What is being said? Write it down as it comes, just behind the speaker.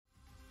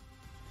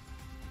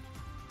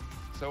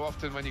So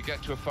often when you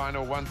get to a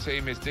final, one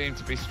team is deemed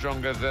to be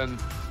stronger than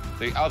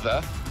the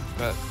other,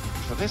 but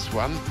for this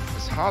one,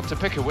 it's hard to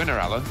pick a winner,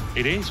 Alan.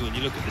 It is, when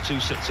you look at the two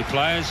sets of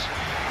players.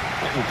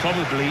 What will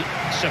probably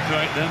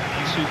separate them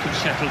is who can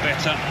settle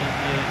better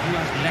and who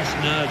has less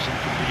nerves and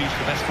can produce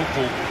the best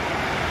football.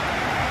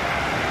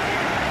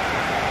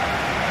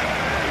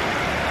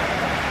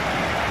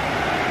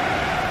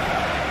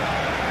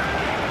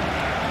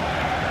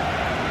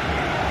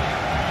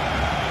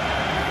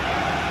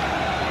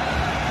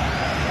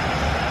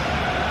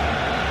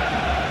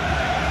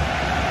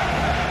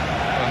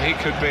 Well, he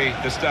could be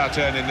the star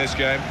turn in this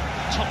game.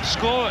 Top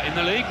scorer in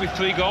the league with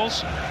 3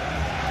 goals.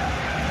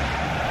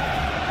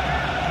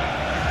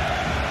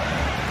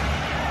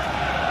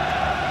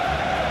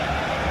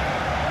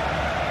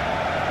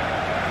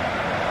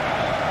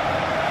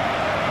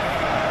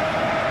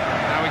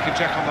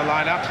 Check on the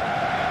lineup.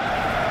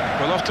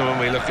 Well, often when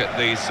we look at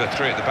these 3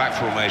 at the back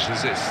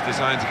formations, it's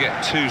designed to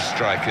get 2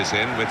 strikers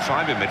in with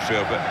 5 in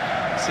midfield, but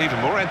it's even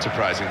more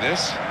enterprising,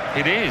 this.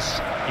 It is.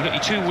 You've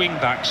got your 2 wing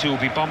backs who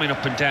will be bombing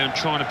up and down,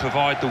 trying to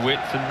provide the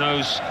width, and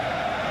those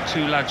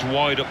 2 lads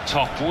wide up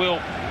top will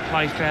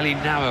play fairly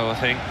narrow, I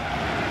think.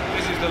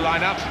 This is the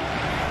lineup.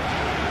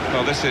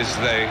 Well, this is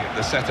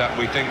the setup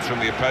we think from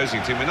the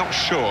opposing team. We're not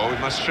sure, we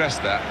must stress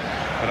that,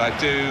 but I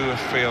do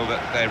feel that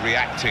they're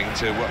reacting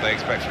to what they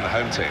expect from the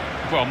home team.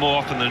 Well, more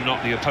often than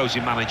not, the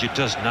opposing manager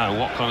does know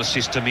what kind of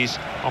system his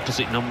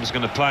opposite number's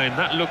going to play, and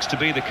that looks to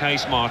be the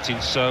case,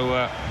 Martin.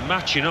 So,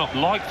 matching up,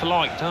 like for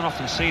like, don't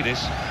often see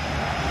this.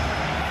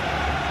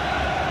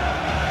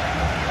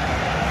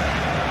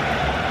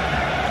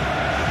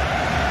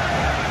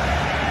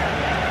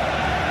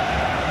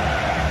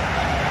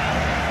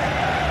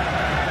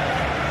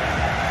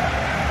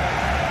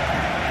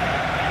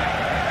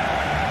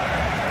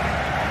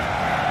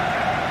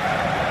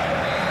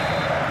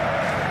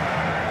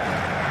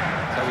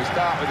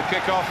 Start with the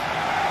kickoff.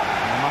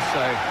 And I must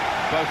say,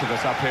 both of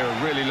us up here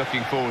are really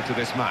looking forward to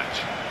this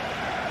match.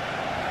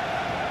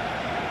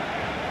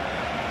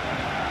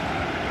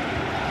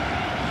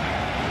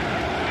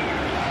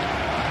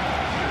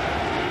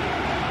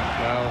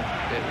 Well,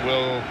 it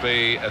will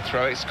be a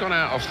throw. It's gone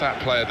out off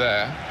that player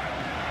there.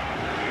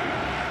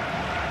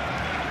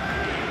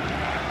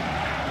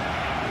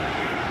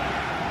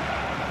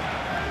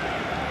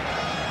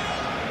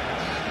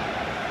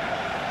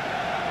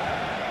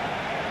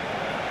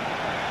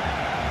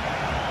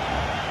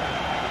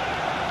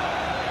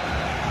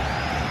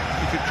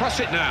 Cross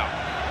it now.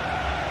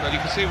 Well, you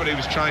can see what he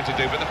was trying to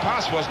do, but the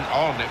pass wasn't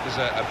on. It was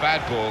a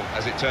bad ball,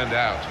 as it turned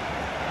out.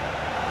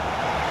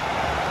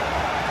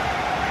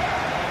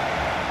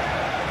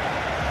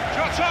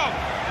 Shots on,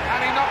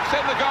 and he knocks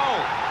in the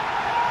goal.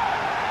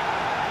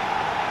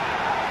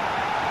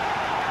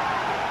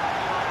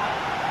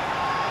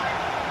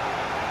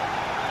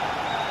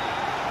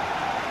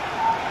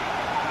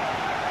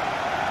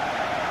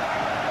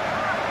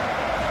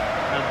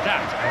 And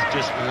that has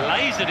just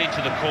lasered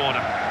into the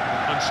corner.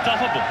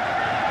 Unstoppable.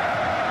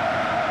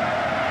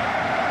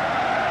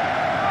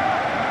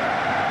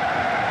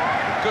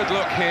 Good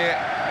look here,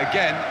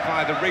 again,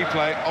 by the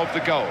replay of the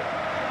goal.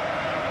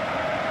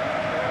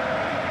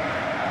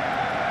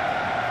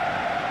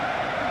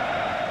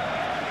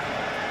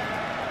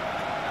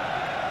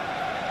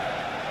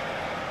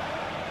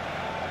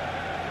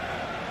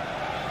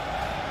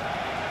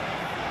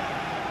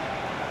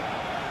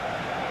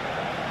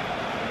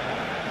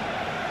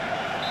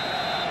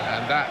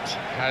 And that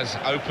has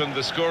opened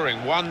the scoring.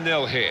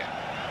 1-0 here.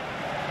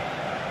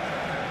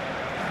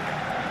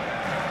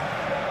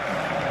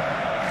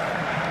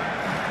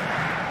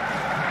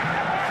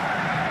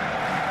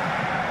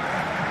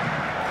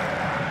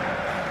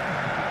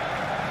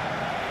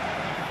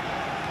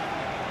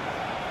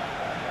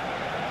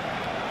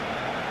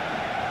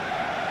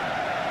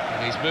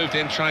 And he's moved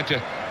in, trying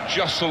to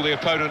jostle the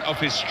opponent off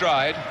his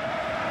stride.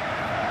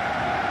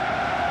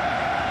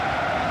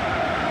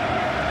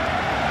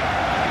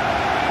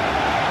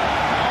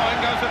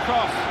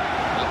 Across.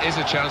 Well, it is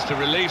a chance to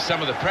relieve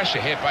some of the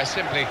pressure here by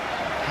simply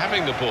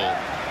having the ball.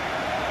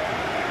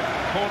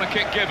 Corner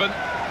kick given.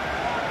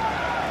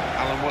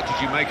 Alan, what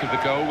did you make of the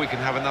goal? We can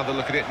have another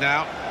look at it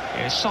now.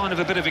 Yeah, sign of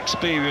a bit of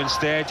experience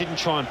there. Didn't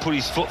try and put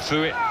his foot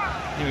through it.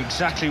 Knew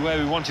exactly where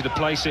he wanted to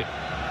place it.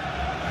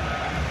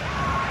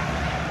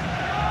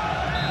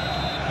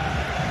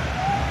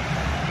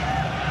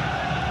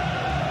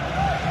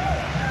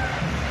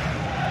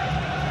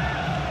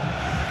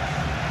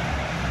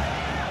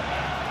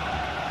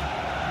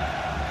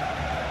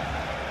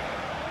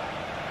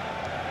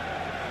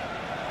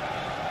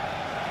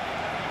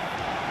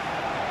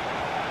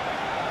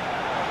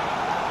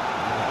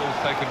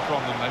 Taken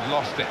from them, they've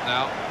lost it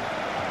now.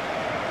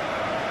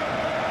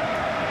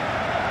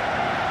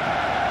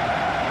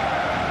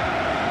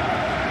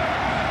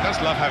 Does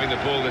love having the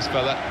ball, this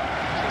fella.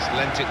 Just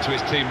lent it to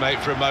his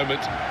teammate for a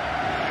moment.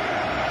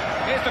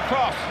 Here's the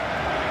cross.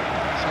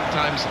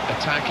 Sometimes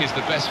attack is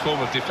the best form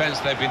of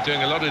defence. They've been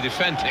doing a lot of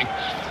defending.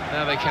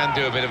 Now they can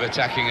do a bit of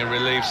attacking and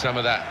relieve some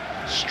of that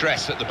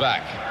stress at the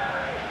back.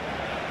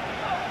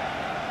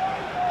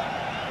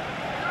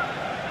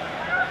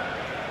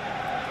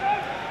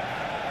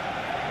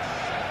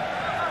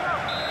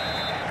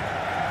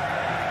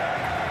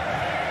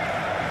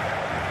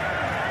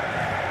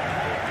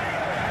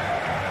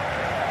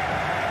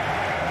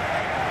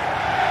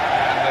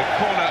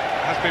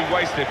 been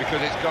wasted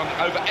because it's gone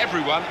over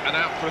everyone and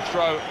out for a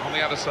throw on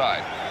the other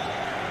side.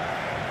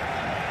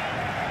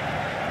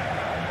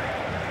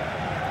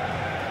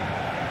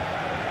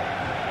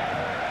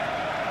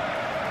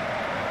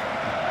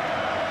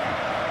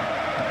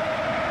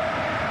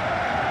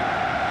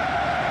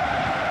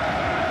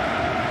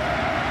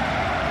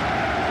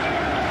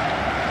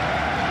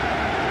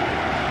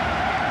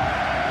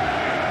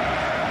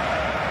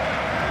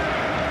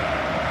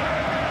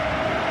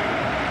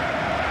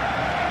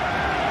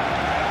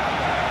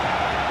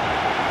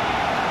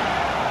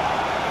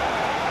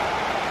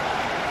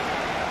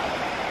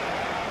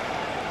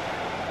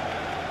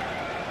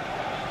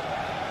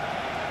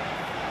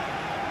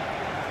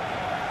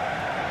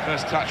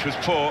 First touch was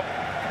poor.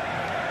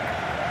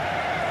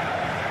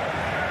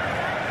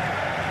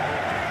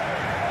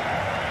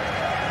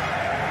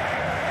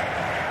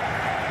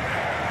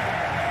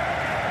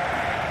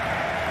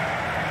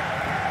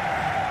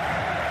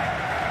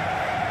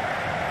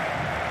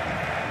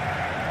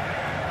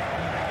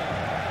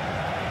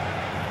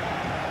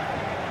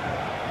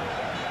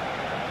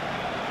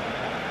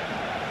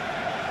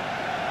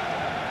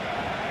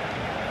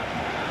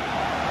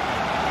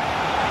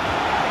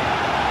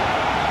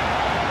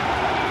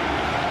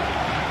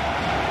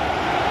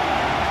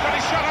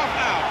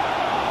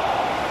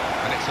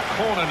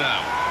 Corner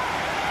now.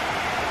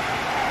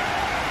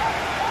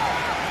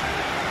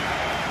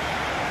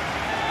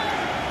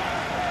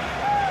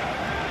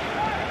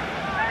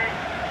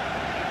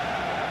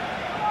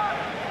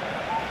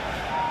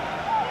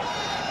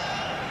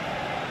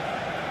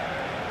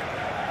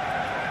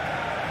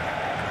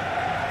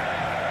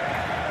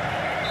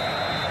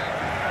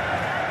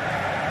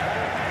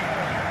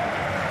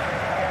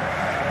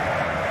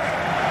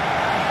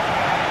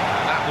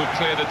 And that would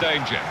clear the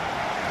danger.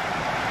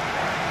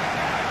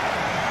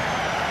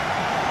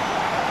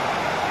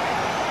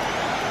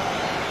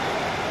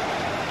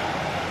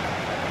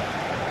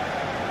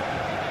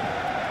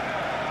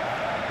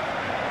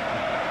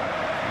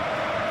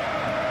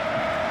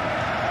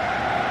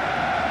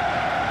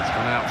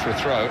 For a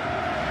throw.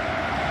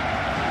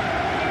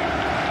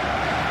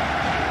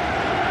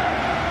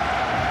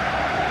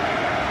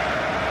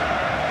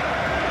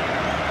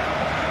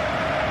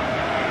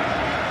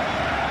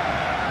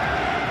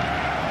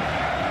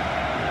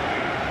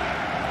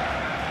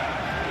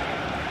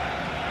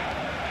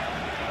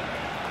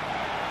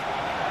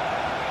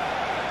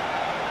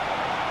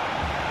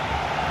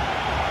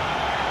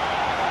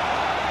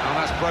 Well,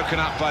 that's broken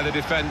up by the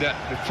defender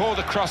before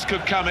the cross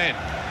could come in.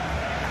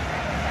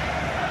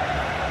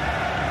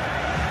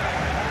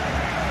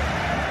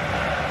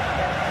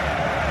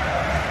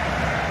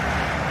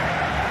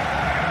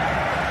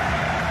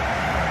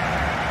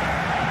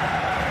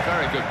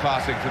 Good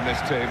passing from this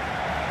team.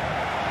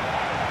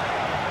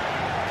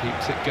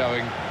 Keeps it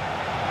going.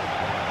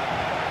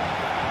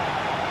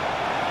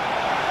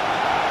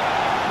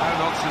 No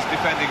nonsense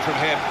defending from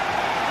him.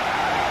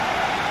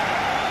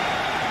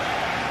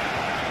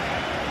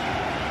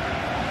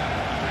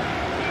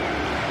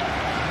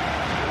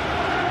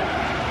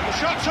 The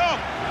shot's on!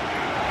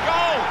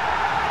 Goal!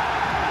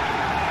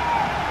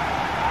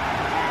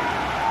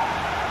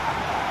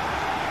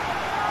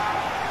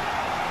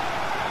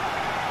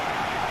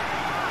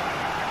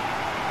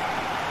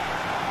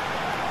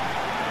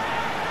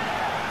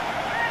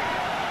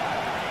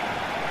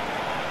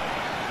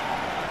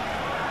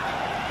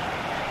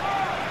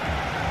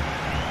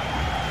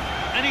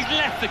 And he's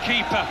left the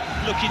keeper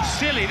looking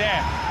silly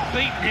there,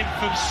 beating him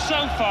from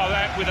so far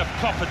out with a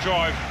proper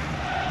drive.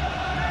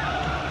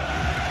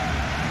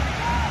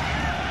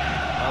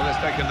 Well, let's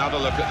take another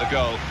look at the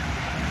goal.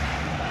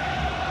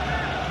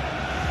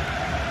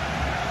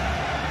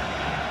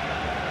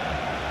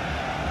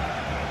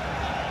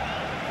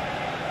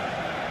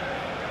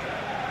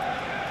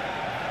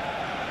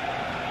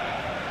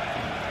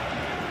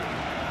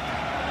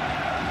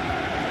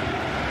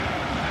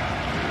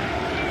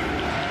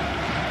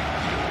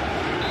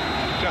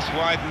 Just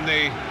widen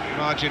the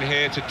margin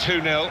here to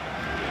 2-0.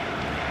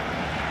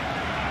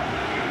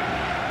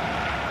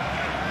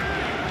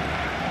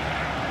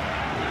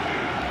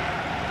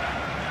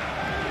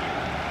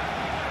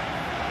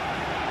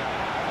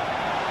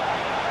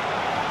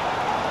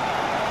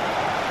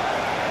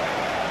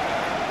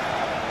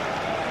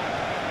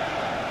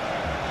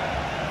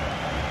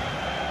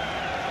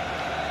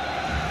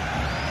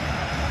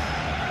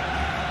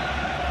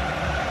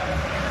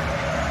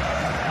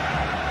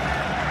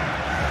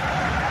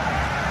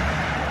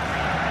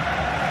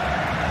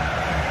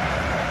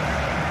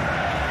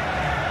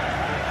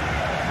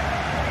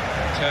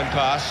 Turn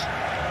pass.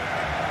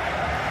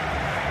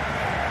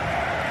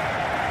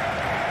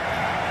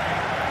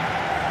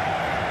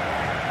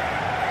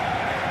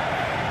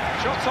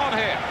 Shots on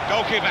here.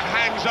 Goalkeeper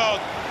hangs on.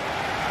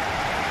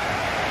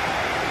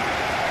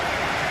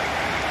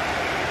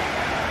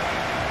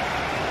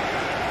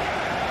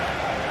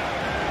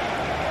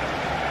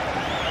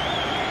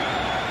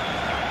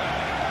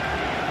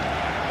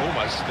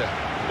 Almost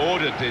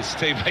ordered his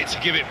teammate to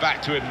give it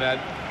back to him then.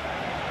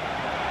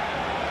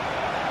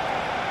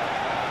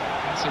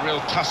 It's a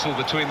real tussle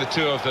between the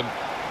two of them.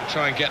 to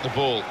try and get the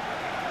ball.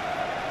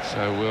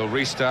 So we'll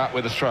restart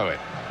with a throw-in.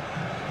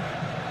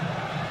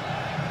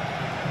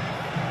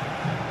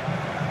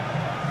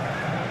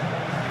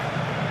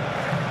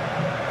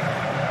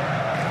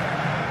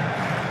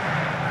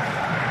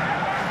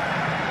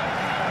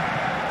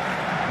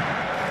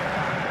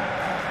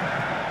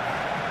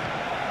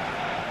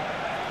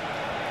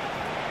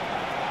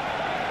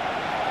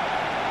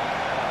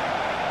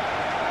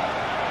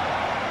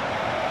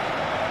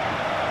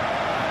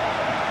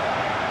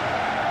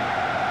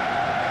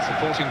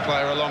 Supporting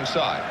player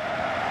alongside.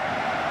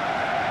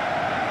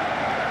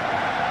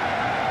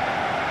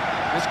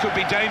 This could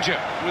be danger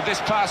with this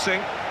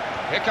passing.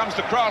 Here comes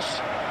the cross.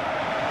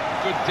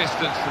 Good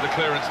distance to the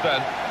clearance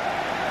then.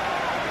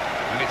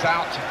 And it's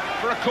out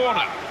for a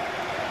corner.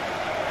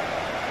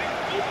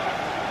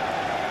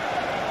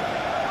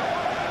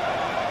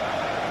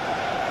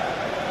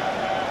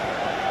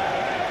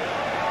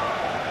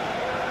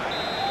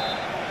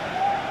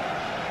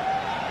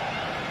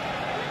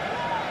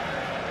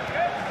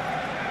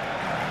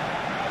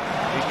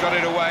 Got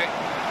it away.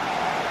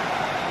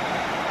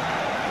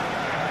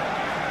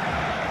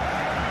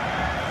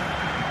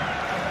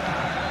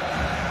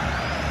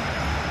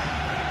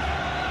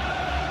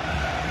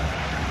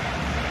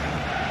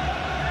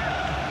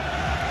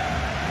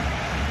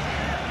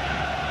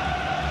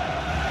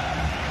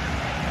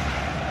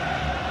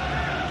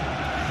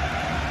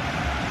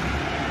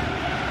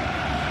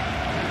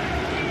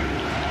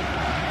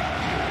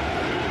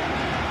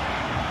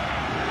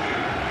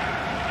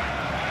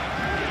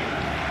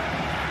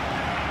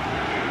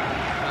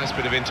 Nice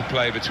bit of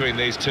interplay between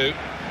these two.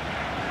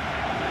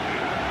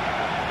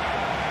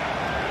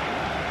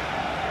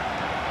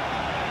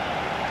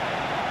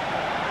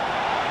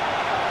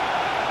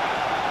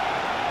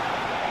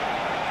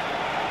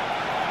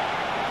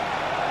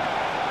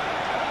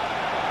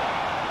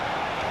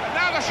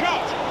 Now the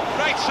shot!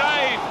 Great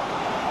save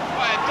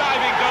by a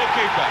diving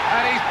goalkeeper.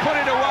 And he's put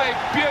it away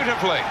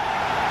beautifully.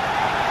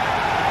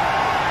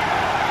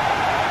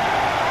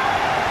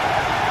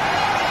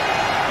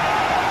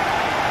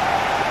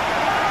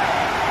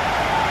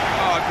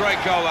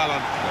 Great goal,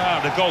 Alan.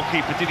 The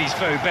goalkeeper did his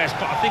very best,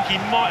 but I think he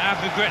might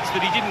have regrets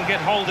that he didn't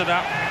get hold of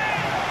that.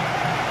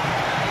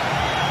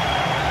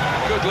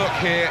 Good look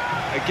here,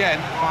 again,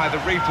 by the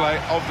replay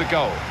of the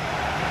goal.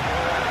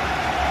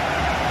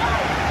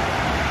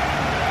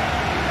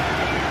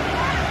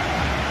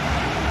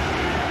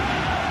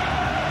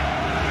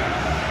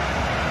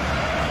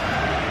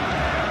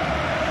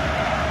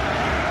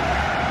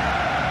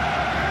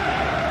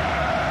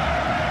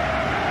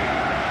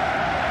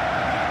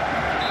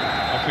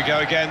 We go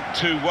again,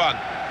 2-1.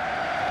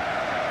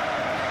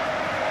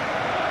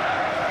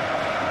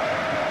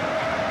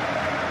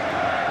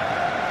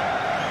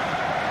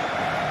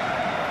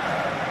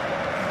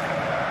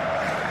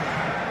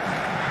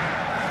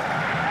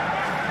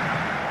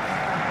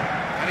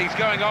 And he's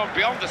going on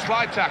beyond the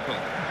slide tackle.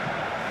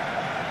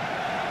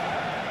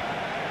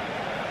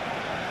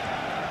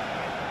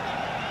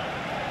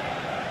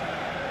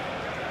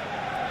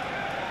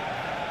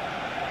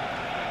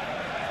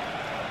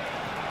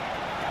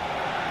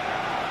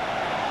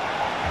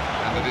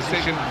 The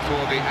decision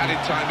for the added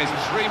time is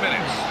 3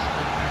 minutes.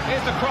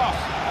 Here's the cross.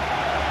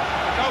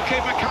 The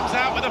goalkeeper comes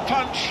out with a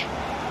punch.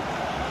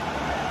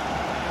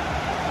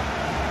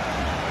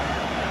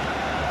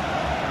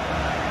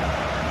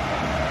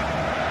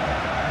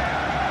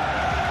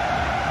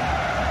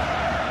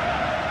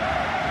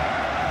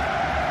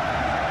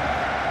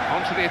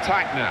 On to the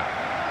attack now.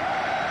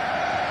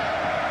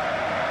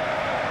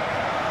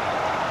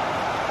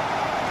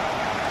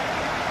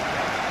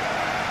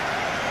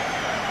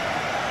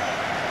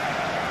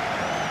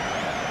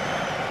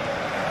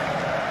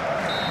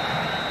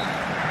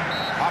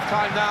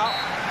 Time now,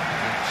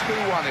 and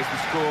 2-1 is the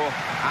score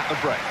at the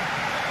break.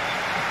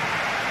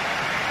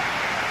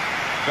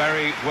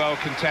 Very well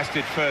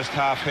contested first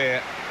half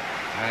here,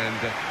 and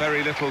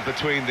very little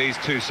between these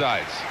two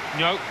sides.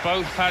 No,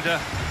 both had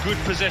a good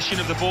possession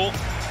of the ball,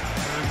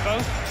 and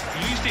both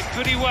used it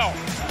pretty well.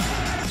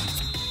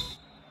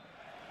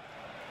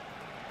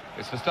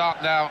 It's the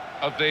start now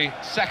of the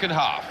second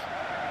half.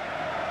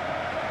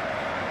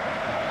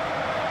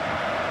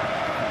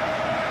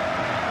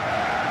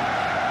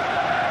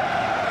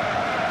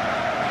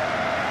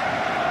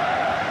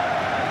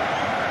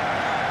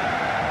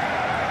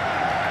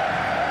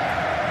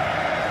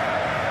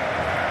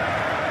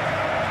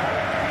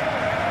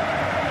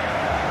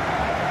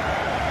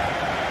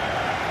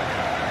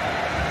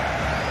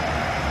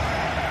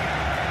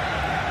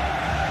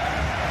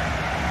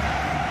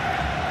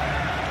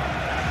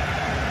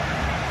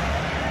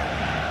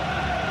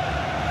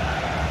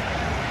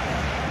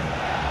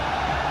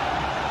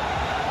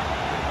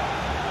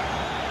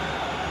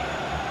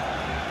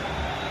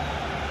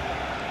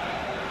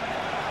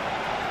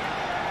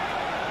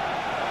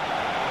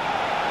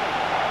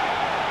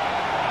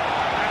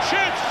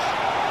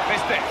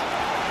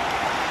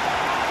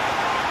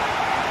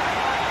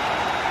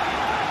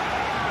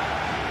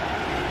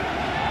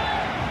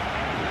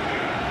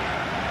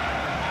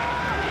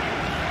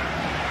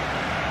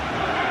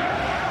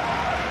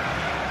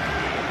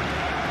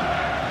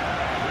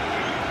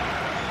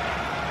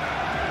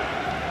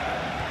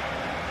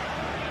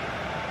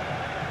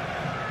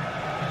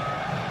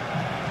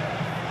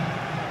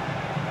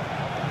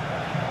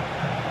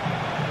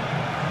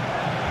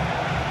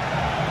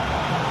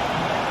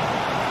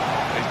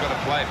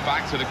 play it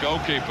back to the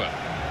goalkeeper.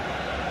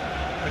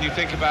 When you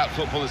think about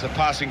football as a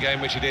passing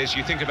game, which it is,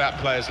 you think about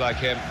players like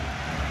him.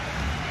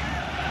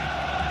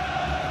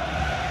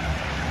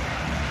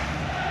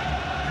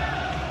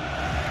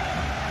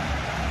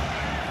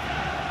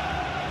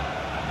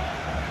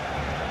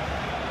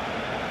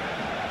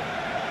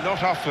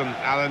 Not often,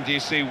 Alan, do you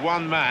see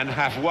one man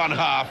have one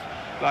half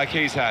like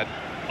he's had.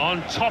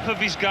 On top of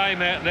his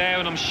game out there,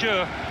 and I'm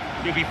sure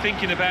he'll be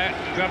thinking about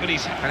grabbing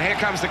his... And here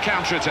comes the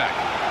counter-attack.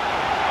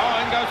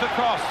 Oh, in goes the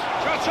cross.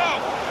 Shot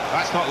off!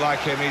 That's not like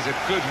him, he's a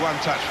good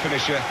one-touch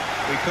finisher.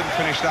 He couldn't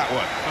finish that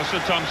one. Well,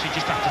 sometimes you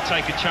just have to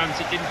take a chance.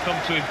 It didn't come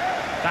to him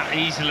that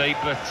easily,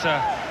 but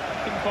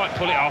couldn't quite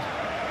pull it off.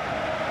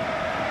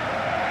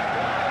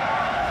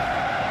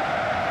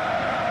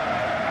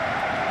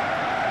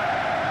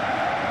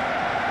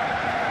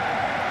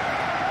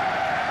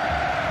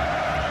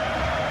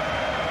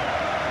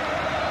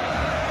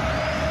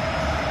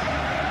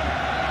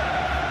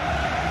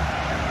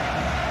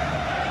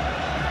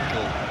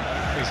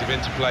 Piece of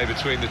interplay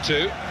between the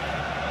two.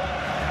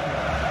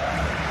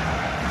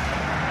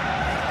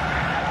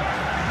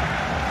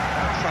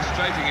 How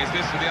frustrating is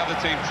this for the other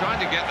team, trying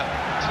to get the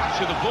touch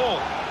of the ball?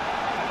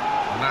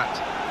 And that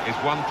is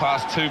one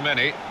pass too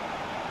many,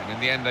 and in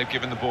the end they've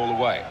given the ball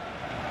away.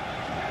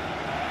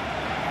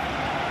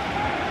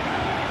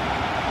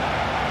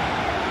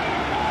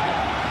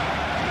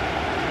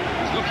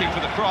 He's looking for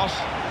the cross,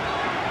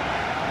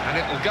 and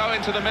it will go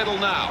into the middle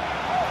now.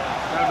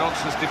 No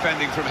nonsense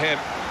defending from him.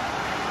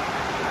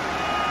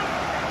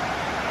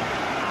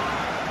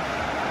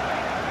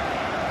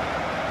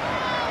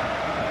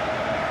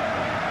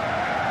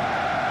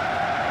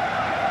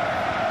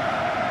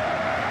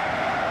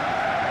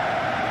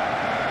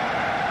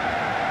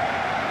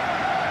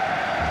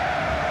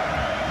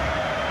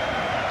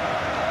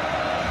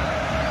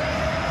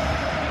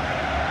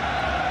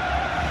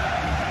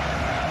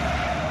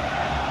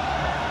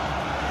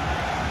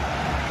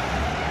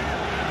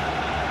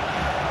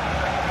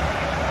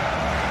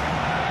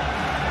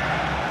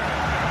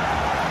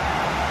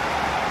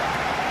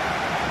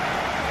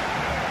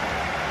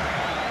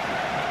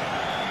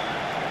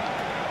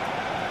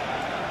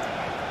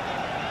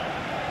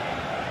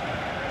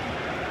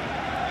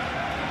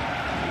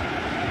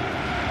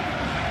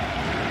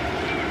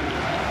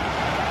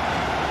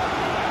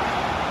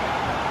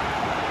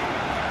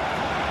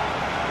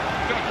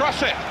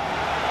 Cross it.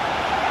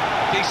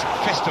 Decent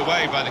fist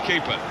away by the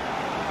keeper.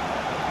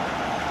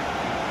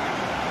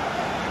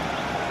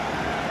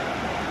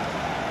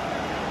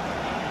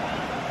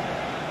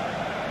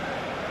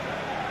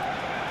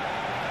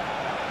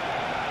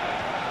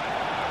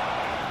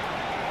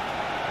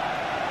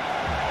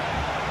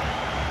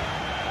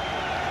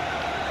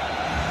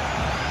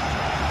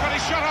 But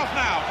he's shot off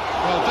now.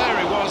 Well, there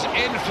he was,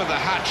 in for the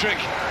hat-trick,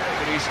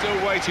 but he's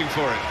still waiting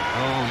for it.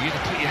 Oh, you'd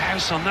have put your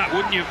house on that,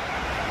 wouldn't you?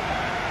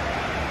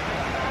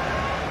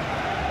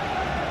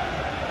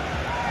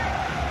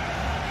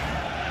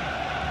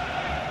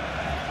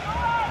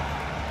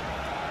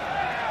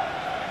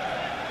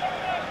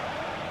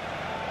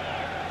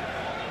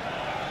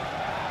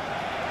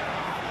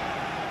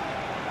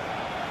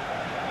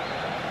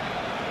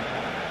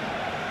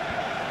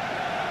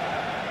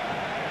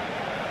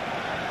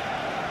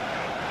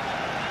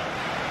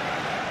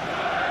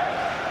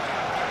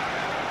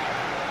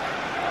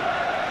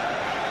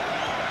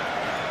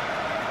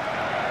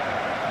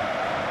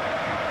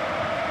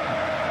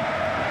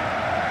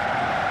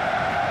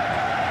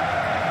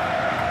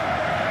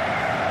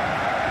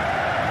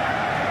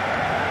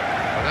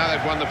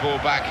 They've won the ball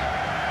back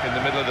in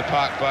the middle of the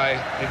park by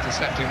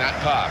intercepting that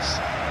pass.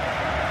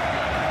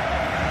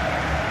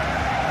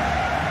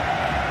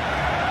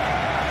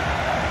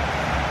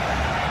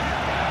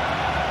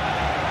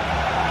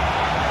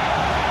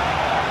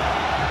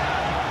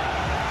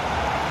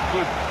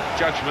 Good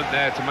judgment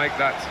there to make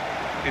that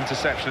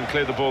interception and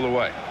clear the ball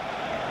away.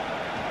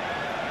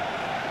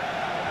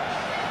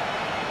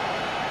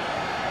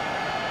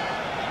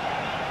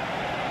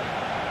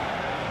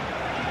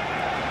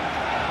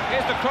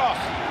 Here's the cross.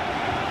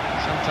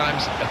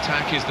 Sometimes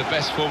attack is the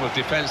best form of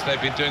defence.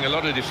 They've been doing a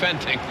lot of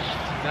defending.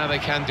 Now they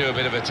can do a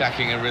bit of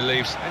attacking and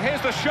reliefs. And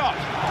here's the shot.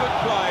 Good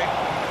play,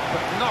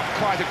 but not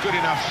quite a good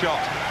enough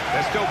shot.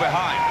 They're still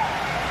behind.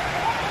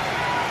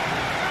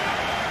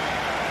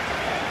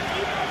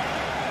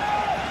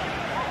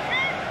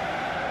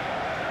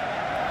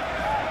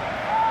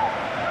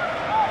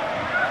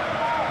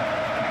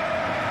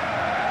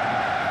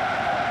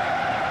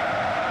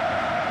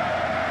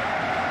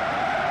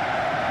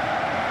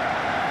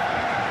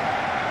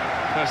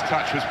 First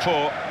touch was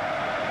poor.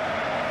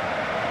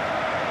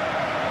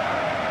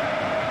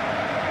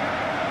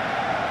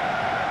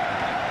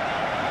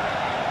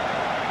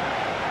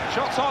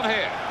 Shots on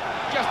here,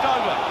 just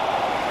over.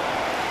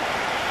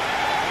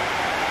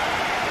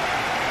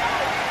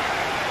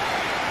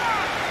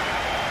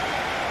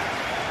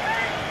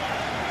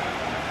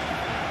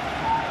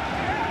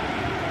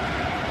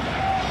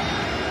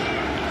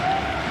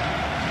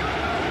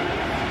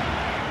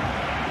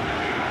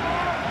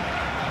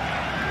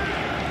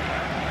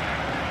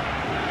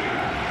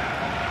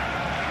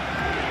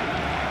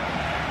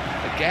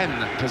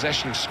 Again,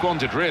 possession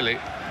squandered, really.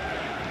 This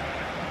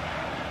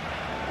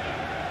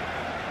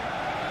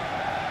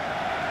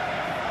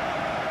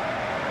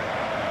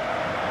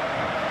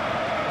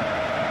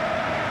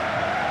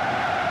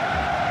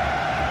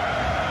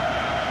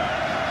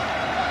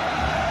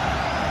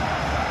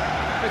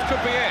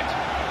could be it.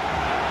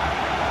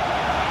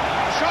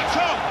 Shots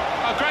on!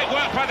 Oh, great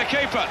work by the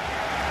keeper.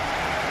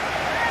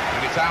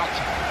 And it's out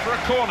for a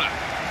corner.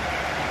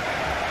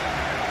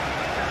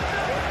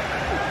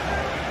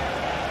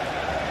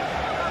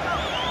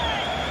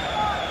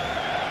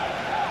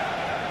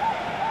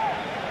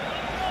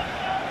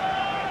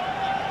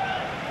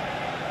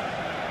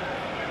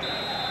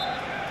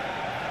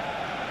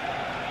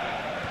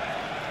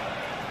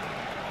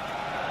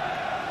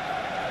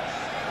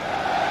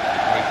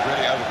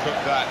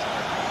 Overcooked that.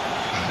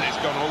 It's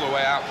gone all the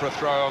way out for a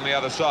throw on the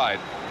other side.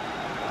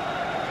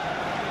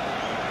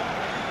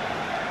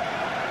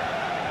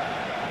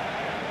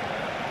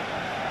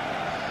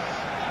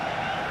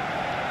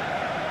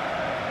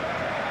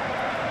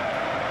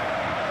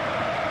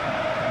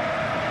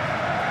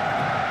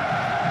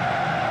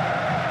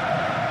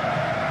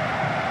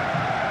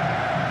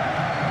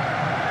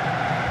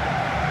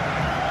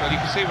 Well, you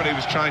can see what he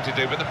was trying to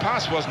do, but the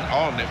pass wasn't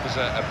on. It was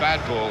a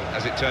bad ball,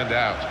 as it turned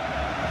out.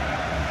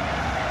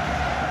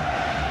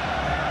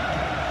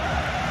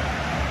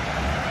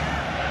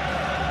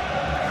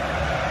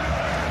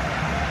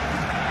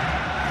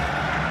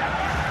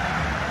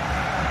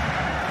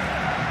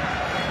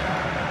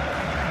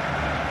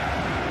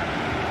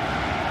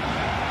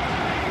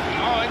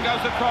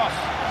 Goes across,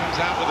 comes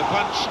out with a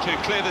punch to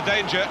clear the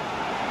danger.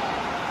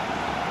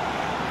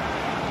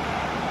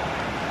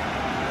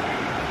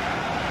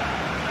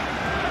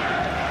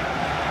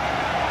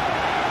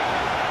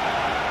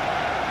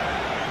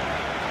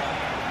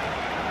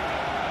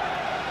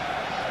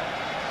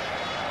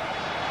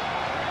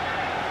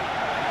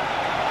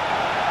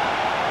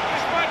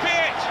 This might be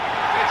it.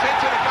 It's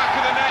into the back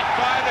of the net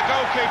by the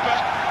goalkeeper.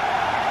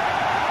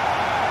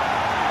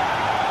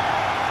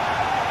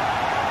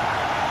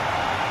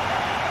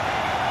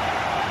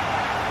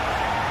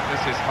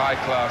 This is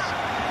high-class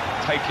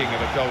taking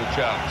of a goal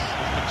chance.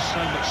 He's got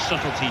so much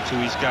subtlety to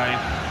his game.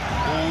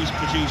 Always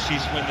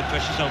produces when the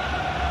pressure's on.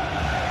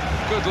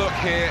 Good look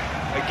here,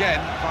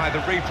 again, by the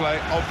replay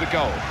of the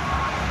goal.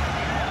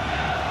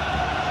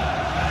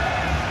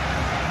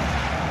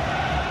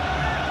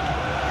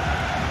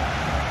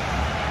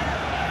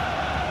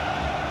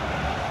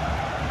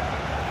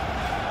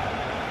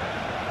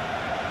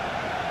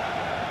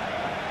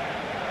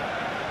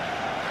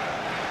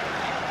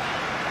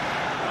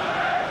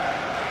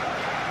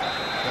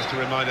 Just a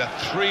reminder,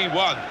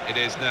 3-1 it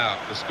is now,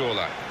 the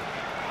scoreline.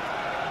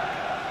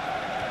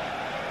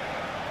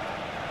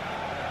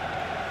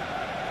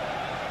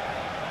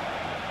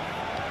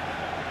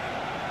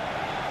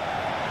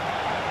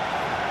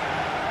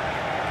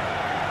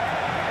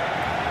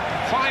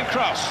 Fine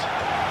cross.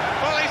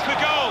 Volleys for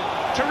goal.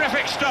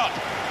 Terrific stop.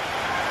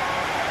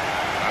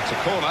 That's a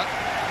corner.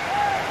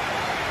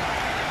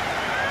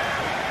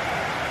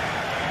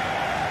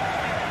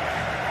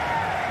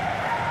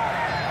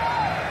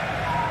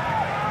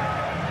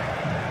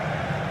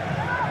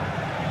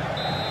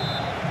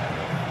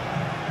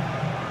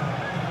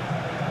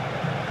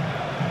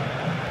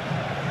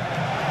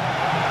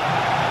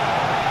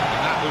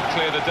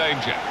 Clear the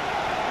danger.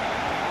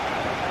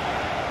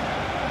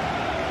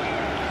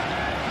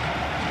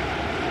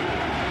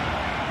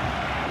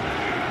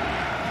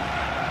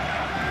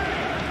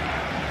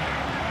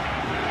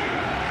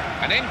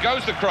 And in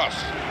goes the cross.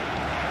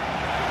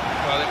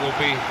 Well, it will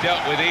be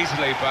dealt with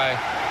easily by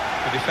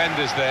the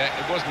defenders there.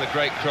 It wasn't a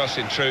great cross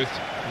in truth.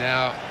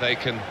 Now they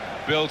can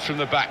build from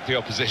the back, the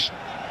opposition.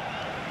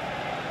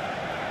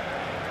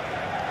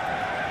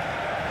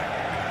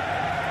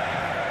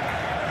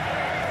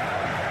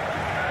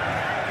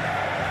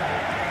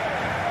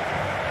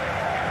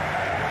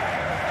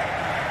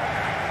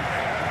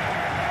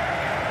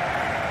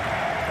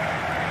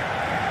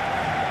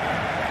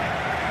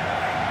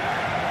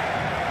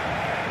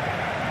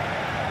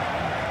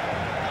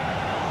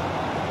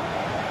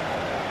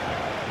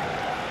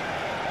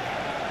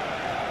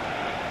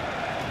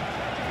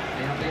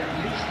 There'll be at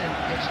least an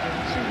extra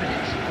 2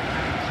 minutes of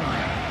added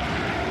time.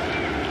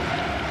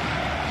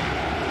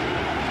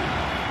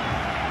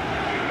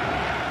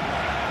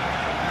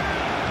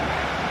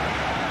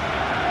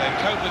 They've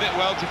coped with it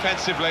well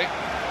defensively.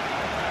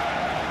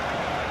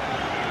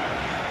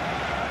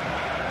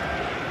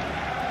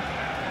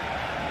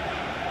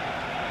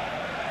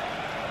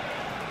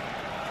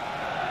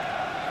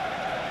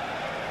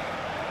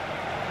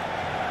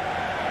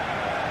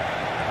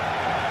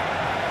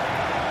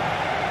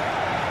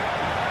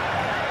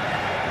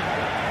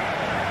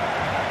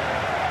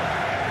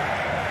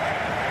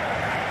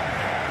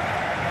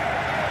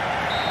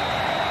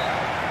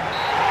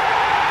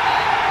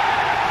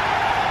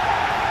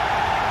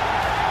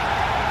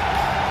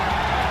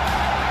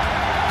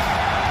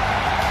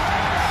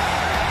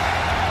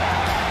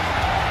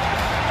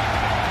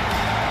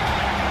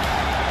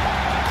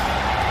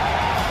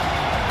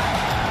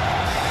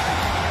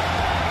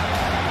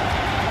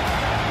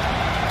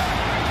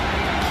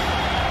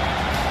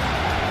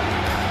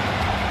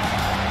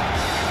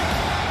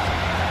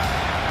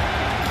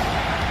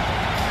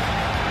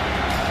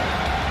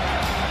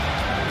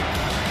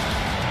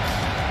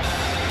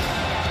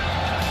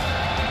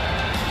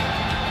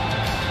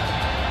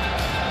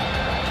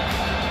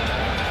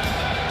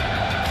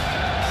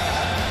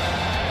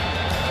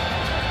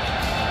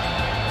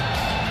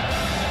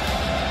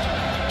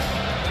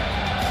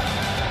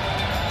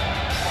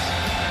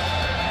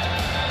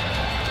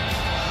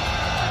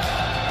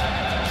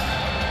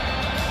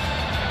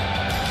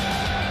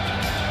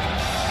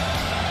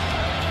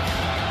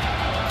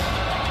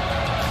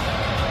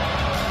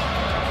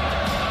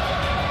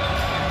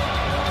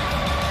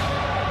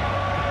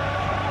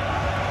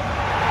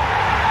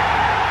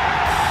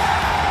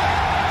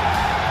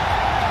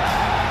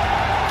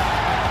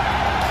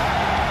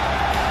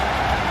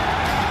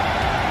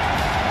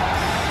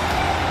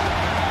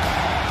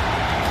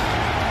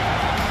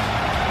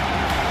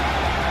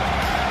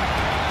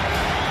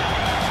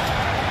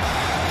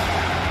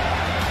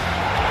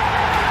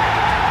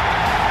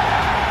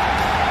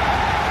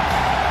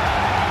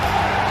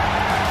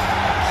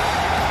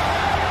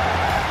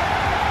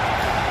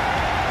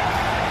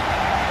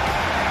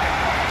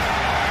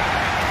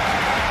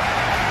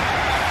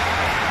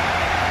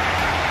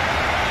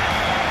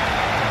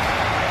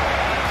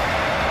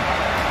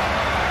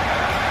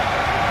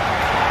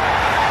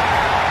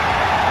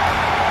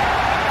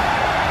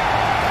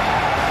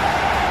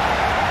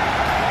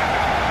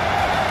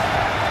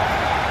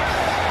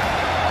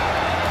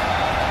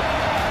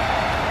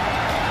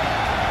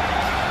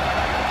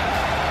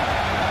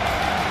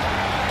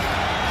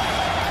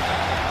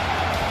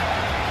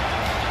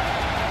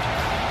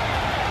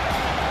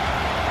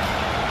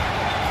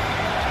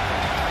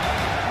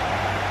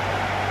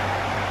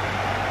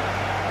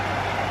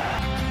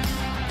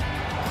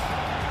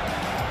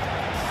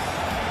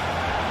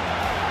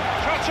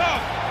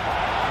 on!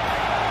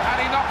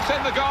 And he knocks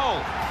in the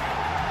goal.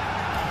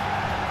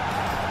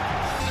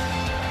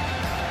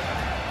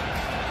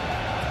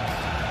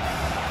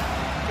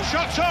 The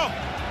shot's on.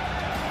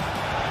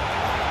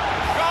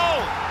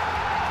 Goal!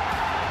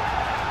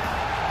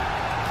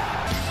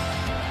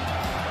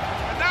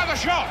 And now the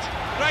shot.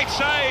 Great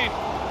save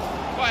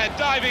by a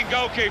diving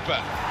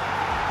goalkeeper.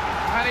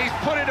 And he's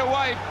put it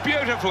away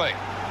beautifully.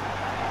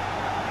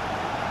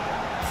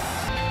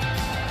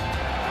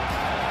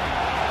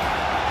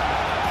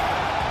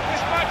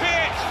 This might be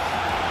it.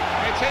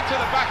 It's into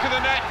the back of the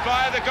net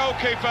via the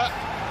goalkeeper.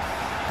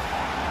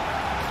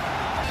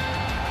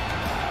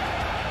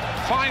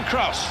 Fine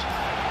cross.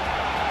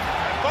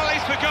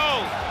 Volleys for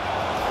goal.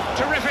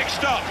 Terrific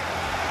stop.